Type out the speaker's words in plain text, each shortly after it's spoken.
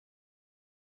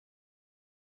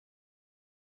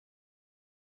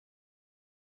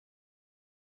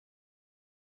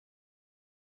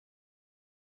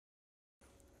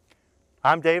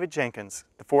I'm David Jenkins,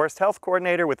 the Forest Health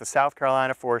Coordinator with the South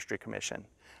Carolina Forestry Commission.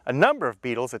 A number of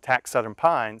beetles attack southern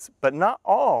pines, but not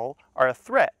all are a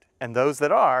threat, and those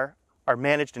that are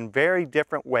managed in very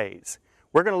different ways.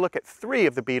 We're going to look at 3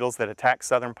 of the beetles that attack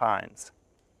southern pines.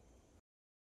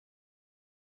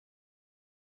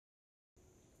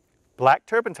 Black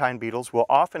turpentine beetles will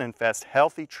often infest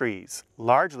healthy trees,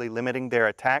 largely limiting their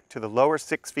attack to the lower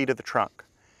 6 feet of the trunk.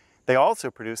 They also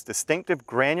produce distinctive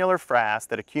granular frass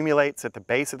that accumulates at the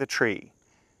base of the tree.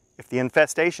 If the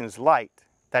infestation is light,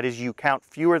 that is, you count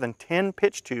fewer than 10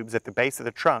 pitch tubes at the base of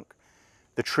the trunk,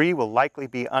 the tree will likely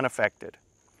be unaffected.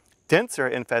 Denser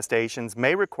infestations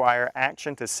may require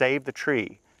action to save the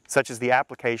tree, such as the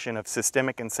application of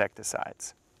systemic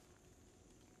insecticides.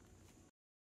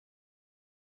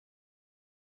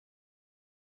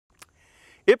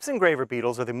 Ips engraver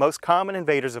beetles are the most common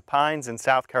invaders of pines in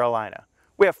South Carolina.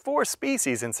 We have 4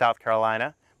 species in South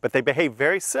Carolina, but they behave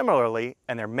very similarly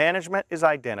and their management is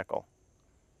identical.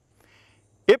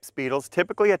 Ips beetles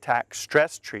typically attack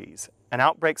stressed trees, and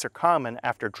outbreaks are common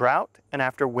after drought and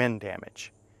after wind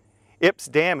damage. Ips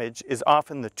damage is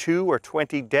often the 2 or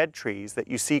 20 dead trees that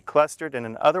you see clustered in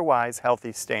an otherwise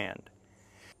healthy stand.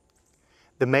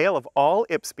 The male of all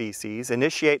Ips species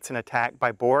initiates an attack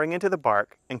by boring into the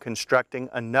bark and constructing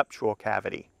a nuptial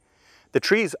cavity. The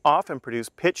trees often produce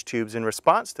pitch tubes in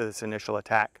response to this initial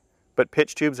attack, but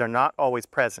pitch tubes are not always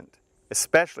present,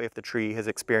 especially if the tree has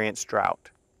experienced drought.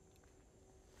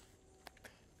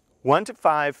 1 to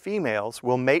 5 females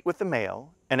will mate with the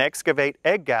male and excavate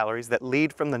egg galleries that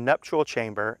lead from the nuptial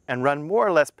chamber and run more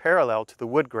or less parallel to the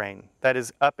wood grain, that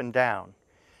is, up and down.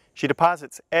 She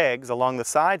deposits eggs along the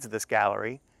sides of this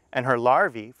gallery, and her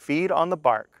larvae feed on the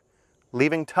bark,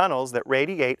 leaving tunnels that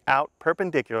radiate out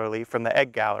perpendicularly from the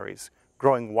egg galleries,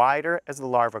 growing wider as the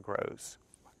larva grows.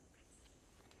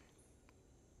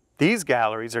 These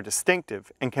galleries are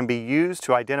distinctive and can be used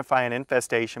to identify an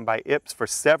infestation by Ips for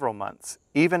several months,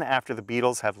 even after the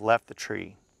beetles have left the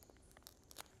tree.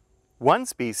 One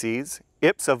species,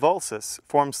 Ips avulsus,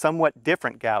 forms somewhat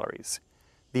different galleries.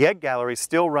 The egg galleries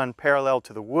still run parallel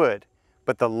to the wood,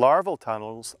 but the larval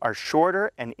tunnels are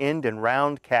shorter and end in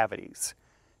round cavities.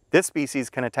 This species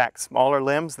can attack smaller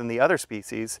limbs than the other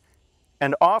species,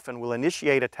 and often will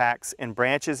initiate attacks in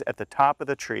branches at the top of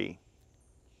the tree.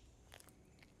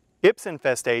 Ips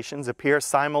infestations appear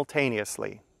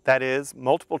simultaneously. That is,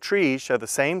 multiple trees show the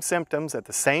same symptoms at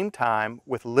the same time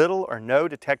with little or no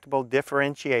detectable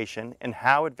differentiation in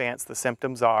how advanced the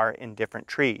symptoms are in different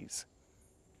trees.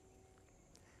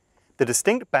 The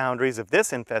distinct boundaries of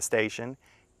this infestation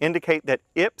indicate that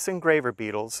Ips engraver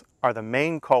beetles are the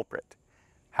main culprit.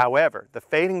 However, the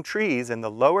fading trees in the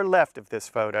lower left of this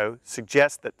photo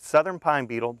suggest that southern pine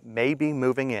beetle may be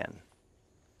moving in.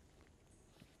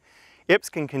 Ips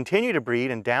can continue to breed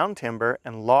in down timber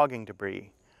and logging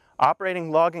debris.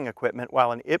 Operating logging equipment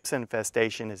while an Ips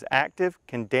infestation is active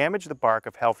can damage the bark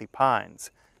of healthy pines,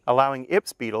 allowing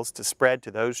Ips beetles to spread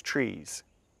to those trees.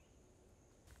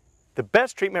 The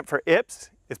best treatment for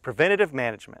Ips is preventative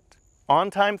management,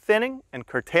 on-time thinning, and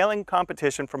curtailing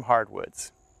competition from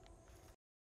hardwoods.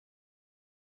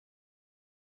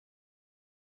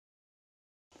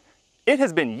 It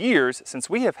has been years since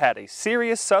we have had a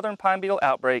serious southern pine beetle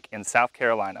outbreak in South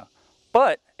Carolina,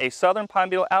 but a southern pine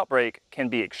beetle outbreak can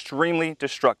be extremely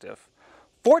destructive.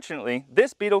 Fortunately,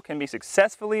 this beetle can be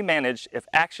successfully managed if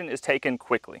action is taken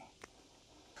quickly.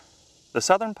 The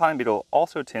southern pine beetle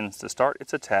also tends to start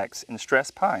its attacks in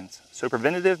stressed pines, so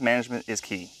preventative management is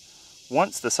key.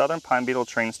 Once the southern pine beetle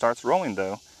train starts rolling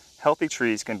though, healthy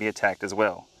trees can be attacked as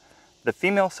well. The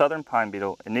female southern pine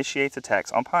beetle initiates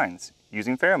attacks on pines,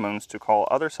 using pheromones to call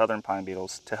other southern pine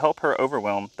beetles to help her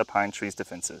overwhelm the pine tree's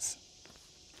defenses.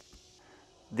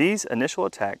 These initial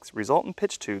attacks result in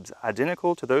pitch tubes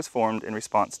identical to those formed in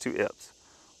response to Ips.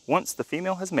 Once the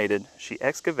female has mated, she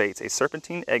excavates a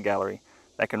serpentine egg gallery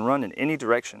that can run in any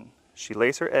direction. She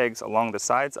lays her eggs along the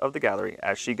sides of the gallery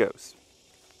as she goes.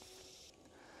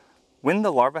 When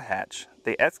the larvae hatch,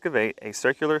 they excavate a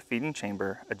circular feeding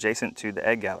chamber adjacent to the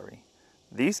egg gallery.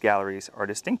 These galleries are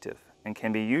distinctive and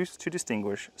can be used to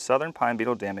distinguish southern pine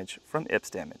beetle damage from Ips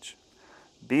damage.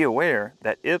 Be aware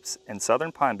that Ips and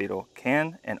southern pine beetle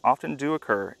can and often do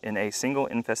occur in a single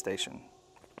infestation.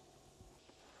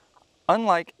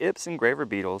 Unlike Ips engraver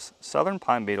beetles, southern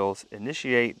pine beetles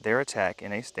initiate their attack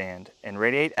in a stand and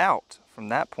radiate out from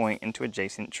that point into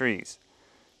adjacent trees.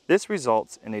 This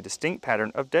results in a distinct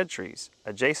pattern of dead trees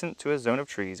adjacent to a zone of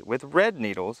trees with red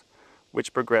needles,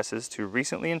 which progresses to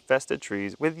recently infested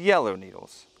trees with yellow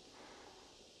needles.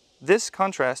 This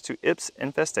contrasts to Ips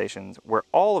infestations where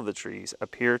all of the trees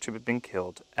appear to have been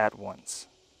killed at once.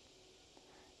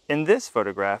 In this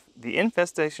photograph, the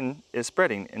infestation is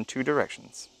spreading in 2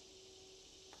 directions.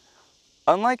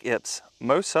 Unlike ips,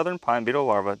 most southern pine beetle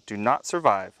larvae do not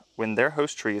survive when their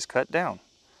host tree is cut down.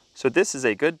 So this is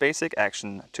a good basic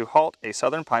action to halt a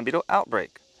southern pine beetle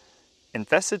outbreak.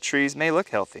 Infested trees may look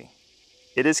healthy.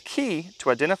 It is key to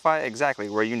identify exactly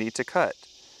where you need to cut.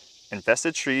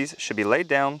 Infested trees should be laid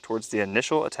down towards the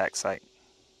initial attack site.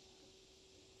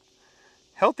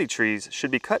 Healthy trees should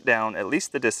be cut down at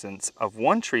least the distance of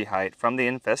 1 tree height from the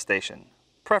infestation,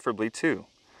 preferably 2.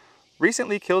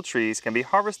 Recently killed trees can be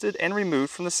harvested and removed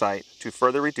from the site to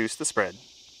further reduce the spread.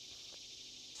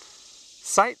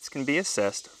 Sites can be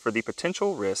assessed for the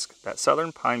potential risk that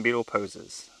southern pine beetle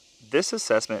poses. This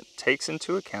assessment takes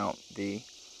into account the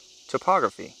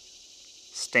topography.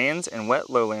 Stands in wet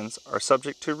lowlands are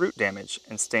subject to root damage,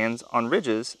 and stands on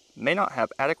ridges may not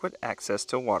have adequate access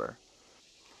to water.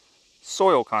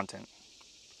 Soil content.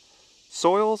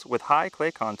 Soils with high clay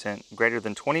content greater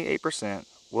than 28%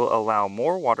 will allow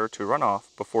more water to run off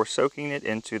before soaking it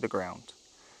into the ground.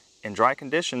 In dry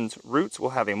conditions, roots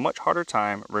will have a much harder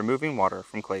time removing water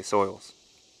from clay soils.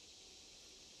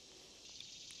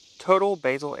 Total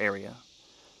basal area.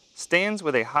 Stands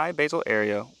with a high basal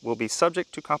area will be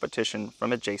subject to competition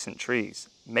from adjacent trees,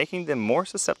 making them more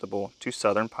susceptible to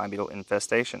southern pine beetle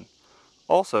infestation.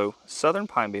 Also, southern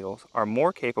pine beetles are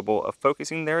more capable of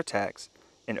focusing their attacks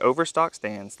in overstocked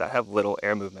stands that have little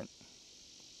air movement.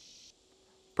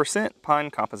 Percent pine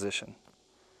composition.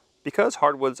 Because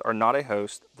hardwoods are not a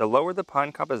host, the lower the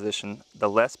pine composition, the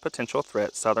less potential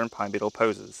threat southern pine beetle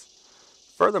poses.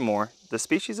 Furthermore, the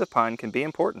species of pine can be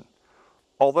important.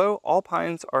 Although all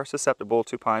pines are susceptible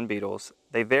to pine beetles,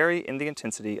 they vary in the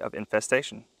intensity of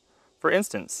infestation. For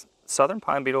instance, southern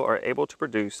pine beetle are able to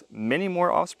produce many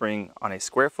more offspring on a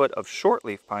square foot of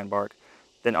shortleaf pine bark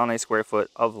than on a square foot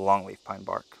of longleaf pine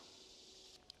bark.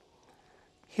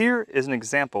 Here is an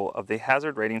example of the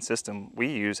hazard rating system we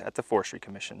use at the Forestry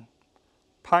Commission.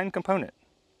 Pine component.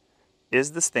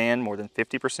 Is the stand more than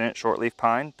 50% shortleaf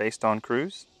pine based on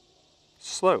crews?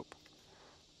 Slope.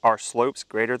 Are slopes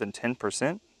greater than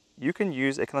 10%? You can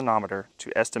use a clinometer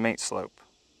to estimate slope.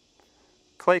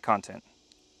 Clay content.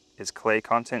 Is clay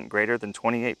content greater than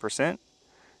 28%?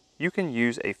 You can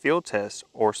use a field test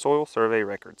or soil survey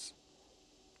records.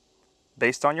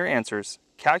 Based on your answers,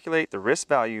 calculate the risk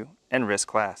value and risk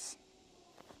class.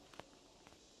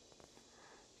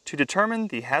 To determine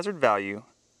the hazard value,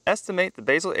 estimate the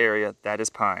basal area that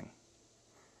is pine.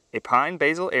 A pine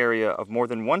basal area of more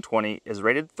than 120 is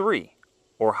rated 3,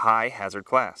 or high hazard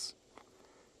class.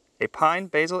 A pine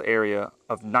basal area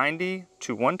of 90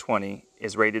 to 120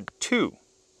 is rated 2,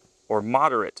 or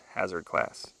moderate hazard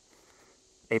class.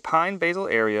 A pine basal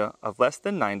area of less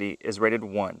than 90 is rated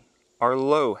 1, or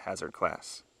low hazard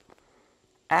class.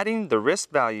 Adding the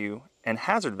risk value and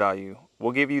hazard value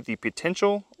will give you the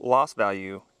potential loss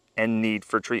value and need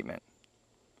for treatment.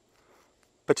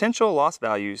 Potential loss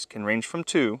values can range from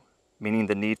 2, meaning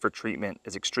the need for treatment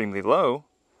is extremely low,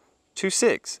 to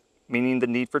 6, meaning the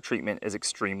need for treatment is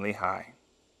extremely high.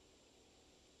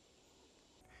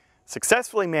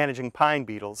 Successfully managing pine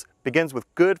beetles begins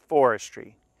with good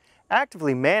forestry.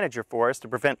 Actively manage your forest to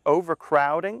prevent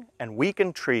overcrowding and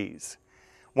weaken trees.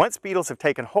 Once beetles have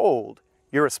taken hold,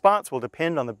 your response will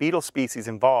depend on the beetle species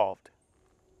involved.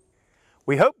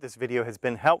 We hope this video has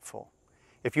been helpful.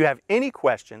 If you have any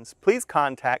questions, please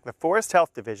contact the Forest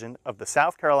Health Division of the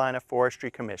South Carolina Forestry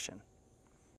Commission.